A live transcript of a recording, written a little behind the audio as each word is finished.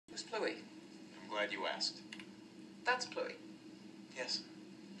glad you asked. That's Pluie. Yes.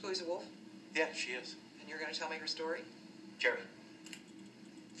 Pluie's a wolf? Yeah, she is. And you're going to tell me her story? Jerry.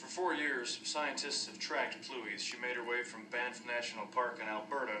 For 4 years, scientists have tracked Pluie as she made her way from Banff National Park in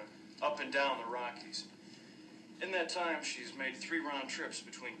Alberta up and down the Rockies. In that time, she's made 3 round trips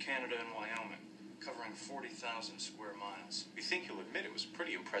between Canada and Wyoming, covering 40,000 square miles. We think you'll admit it was a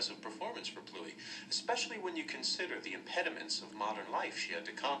pretty impressive performance for Pluie, especially when you consider the impediments of modern life she had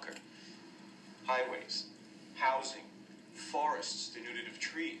to conquer. Highways, housing, forests denuded of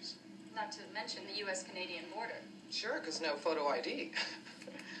trees. Not to mention the U.S.-Canadian border. Sure, because no photo ID.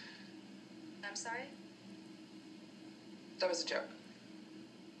 I'm sorry? That was a joke.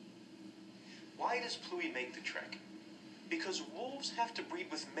 Why does Pluie make the trek? Because wolves have to breed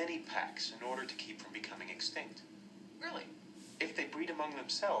with many packs in order to keep from becoming extinct. Really? If they breed among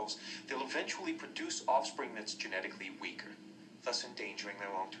themselves, they'll eventually produce offspring that's genetically weaker, thus endangering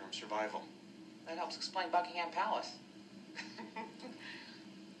their long-term survival. That helps explain Buckingham Palace.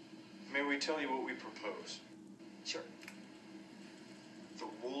 May we tell you what we propose? Sure. The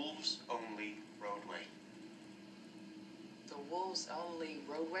wolves-only roadway. The wolves-only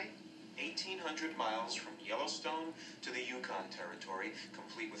roadway? 1,800 miles from Yellowstone to the Yukon Territory,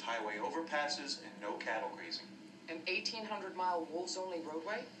 complete with highway overpasses and no cattle grazing. An 1,800-mile wolves-only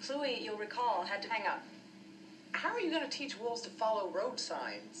roadway? Pluie, you'll recall, had to... Hang on. How are you going to teach wolves to follow road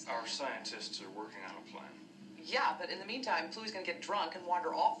signs? Our scientists are working on a plan. Yeah, but in the meantime, Pluie's going to get drunk and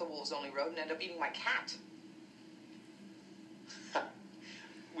wander off the wolves-only road and end up eating my cat.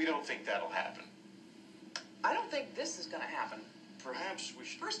 We don't think that'll happen. I don't think this is going to happen. Perhaps we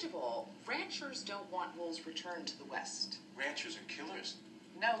should... First of all, ranchers don't want wolves returned to the West. Ranchers are killers.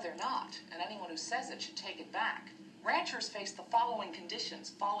 No, they're not, and anyone who says it should take it back. Ranchers face the following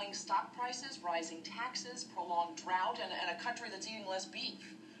conditions: falling stock prices, rising taxes, prolonged drought, and a country that's eating less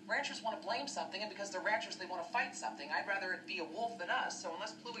beef. Ranchers want to blame something, and because they're ranchers, they want to fight something. I'd rather it be a wolf than us, so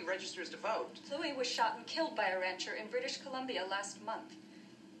unless Pluie registers to vote... Pluie was shot and killed by a rancher in British Columbia last month.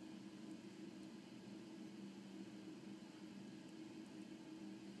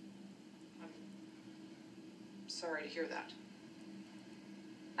 I'm sorry to hear that.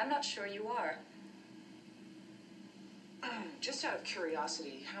 I'm not sure you are. Just out of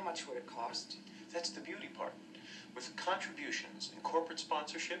curiosity, how much would it cost? That's the beauty part. With contributions and corporate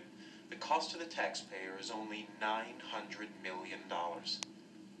sponsorship, the cost to the taxpayer is only $900 million.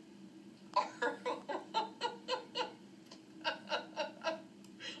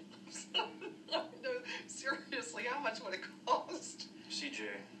 No, seriously, how much would it cost? CJ,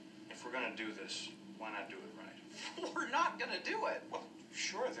 if we're gonna do this, why not do it right? We're not gonna do it. Well,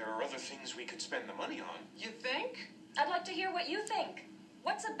 sure, there are other things we could spend the money on. You think? I'd like to hear what you think.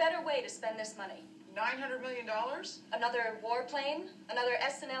 What's a better way to spend this money? $900 million? Another warplane? Another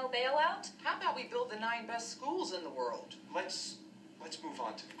S&L bailout? How about we build the 9 best schools in the world? Let's move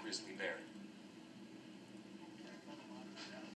on to the grizzly bear.